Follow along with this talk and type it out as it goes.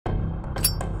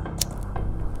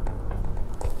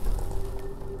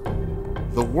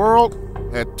The world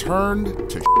had turned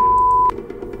to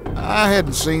I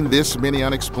hadn't seen this many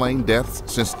unexplained deaths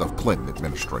since the Clinton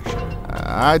administration.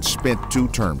 I'd spent 2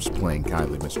 terms playing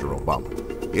kindly Mr.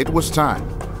 Obama. It was time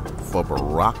for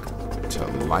Barack to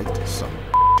light some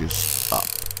up.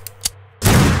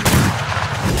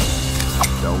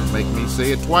 Don't make me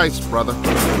say it twice, brother.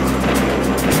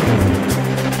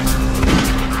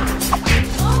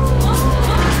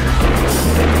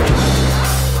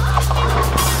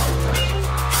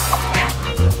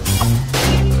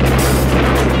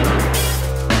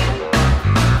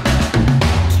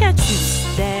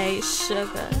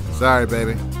 Sugar. Sorry,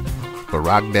 baby.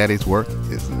 Barack Daddy's work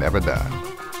is never done.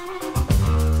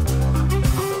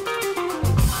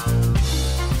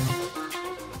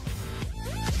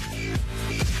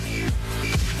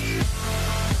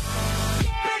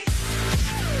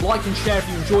 Like and share if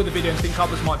you enjoy the video and think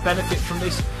others might benefit from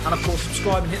this, and of course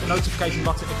subscribe and hit the notification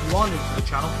button if you are new to the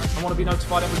channel and want to be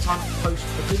notified every time I post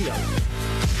a video.